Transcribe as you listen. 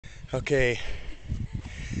Okay,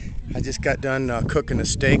 I just got done cooking a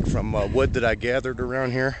steak from wood that I gathered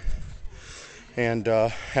around here. And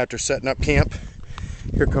after setting up camp,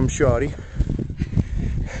 here comes Shawty.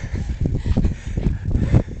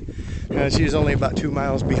 She's only about 2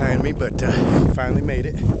 miles behind me, but finally made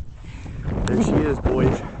it. There she is,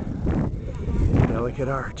 boys. Delicate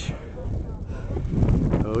arch.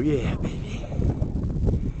 Oh yeah, baby.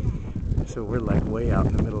 So we're like way out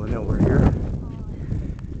in the middle of nowhere here.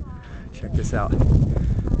 Check this out.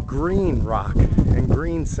 Green rock and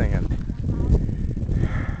green sand.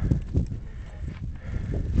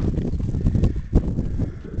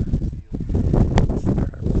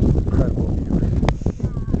 Incredible view.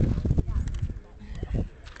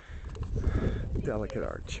 Delicate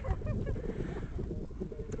arch.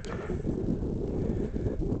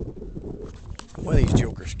 One of these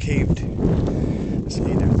jokers caved. It's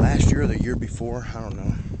either last year or the year before, I don't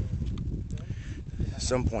know. At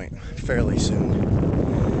some point, fairly soon.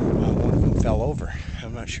 One of them fell over.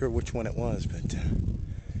 I'm not sure which one it was, but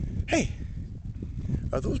hey,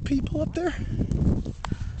 are those people up there?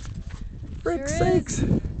 Frick's sakes,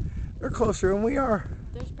 they're closer than we are.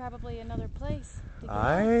 There's probably another place to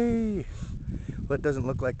go. Well, it doesn't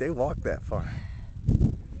look like they walked that far.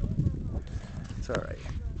 It's all right.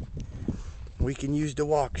 We can use the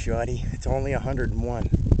walk, Shawty. It's only 101,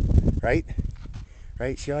 right?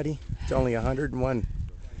 Right, Shawty? It's only 101.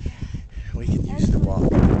 We can use the walk.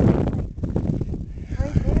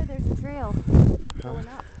 Right there, there's a trail going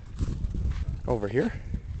up. Over here?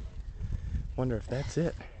 Wonder if that's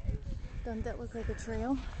it. Doesn't that look like a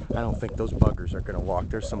trail? I don't think those buggers are gonna walk.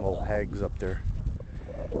 There's some old hags up there.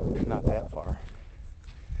 Not that far.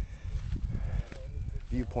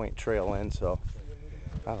 Viewpoint trail in, so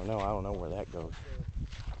I don't know where that goes.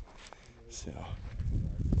 So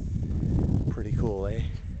pretty cool, eh?